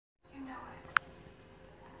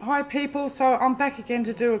Hi people, so I'm back again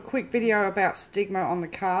to do a quick video about stigma on the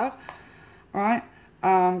card, alright,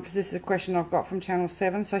 because this is a question I've got from channel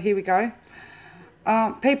 7, so here we go.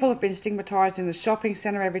 People have been stigmatised in the shopping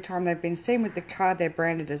centre. Every time they've been seen with the card, they're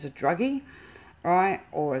branded as a druggie, right,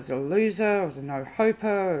 or as a loser, or as a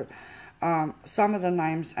no-hoper. Some of the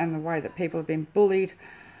names and the way that people have been bullied.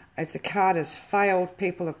 If the card has failed,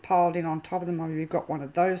 people have piled in on top of them. Maybe you've got one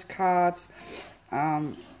of those cards.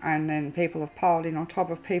 And then people have piled in on top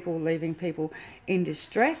of people, leaving people in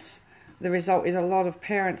distress. The result is a lot of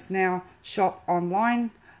parents now shop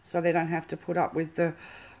online, so they don't have to put up with the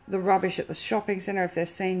rubbish at the shopping centre if they're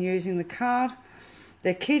seen using the card.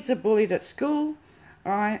 Their kids are bullied at school,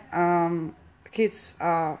 right? Kids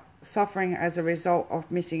are suffering as a result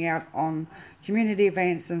of missing out on community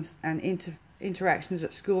events and interactions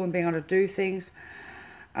at school and being able to do things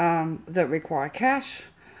that require cash.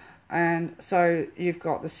 And so you've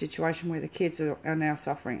got the situation where the kids are now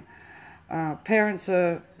suffering. Parents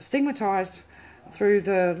are stigmatised through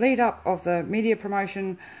the lead up of the media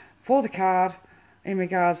promotion for the card in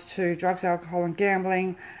regards to drugs, alcohol and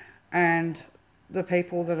gambling, and the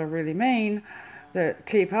people that are really mean that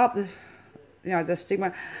keep up the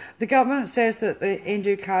stigma. The government says that the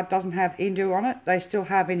Indu card doesn't have Indu on it. They still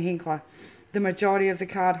have in Hinkler. The majority of the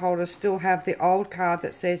card holders still have the old card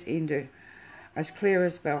that says Indu, as clear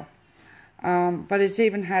as bell. But it's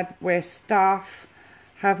even had where staff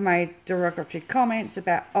have made derogatory comments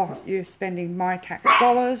about, oh, you're spending my tax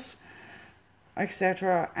dollars,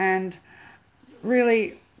 etc. And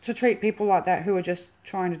really, to treat people like that who are just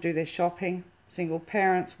trying to do their shopping, single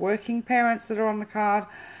parents, working parents that are on the card,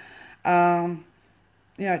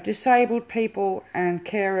 disabled people and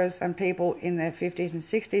carers and people in their 50s and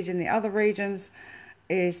 60s in the other regions,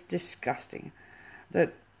 is disgusting.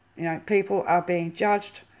 That, people are being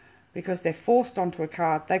judged because they're forced onto a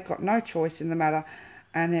card. They've got no choice in the matter,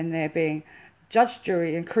 and then they're being judged,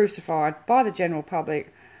 jury and crucified by the general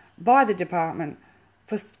public, by the department,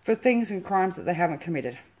 for things and crimes that they haven't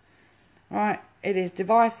committed. Right? It is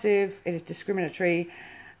divisive, it is discriminatory,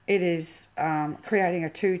 it is creating a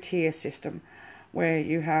two-tier system where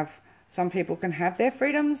you have some people can have their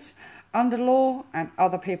freedoms under law and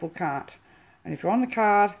other people can't. And if you're on the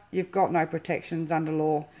card, you've got no protections under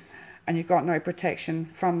law, and you've got no protection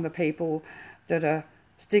from the people that are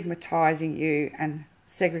stigmatising you and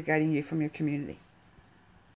segregating you from your community.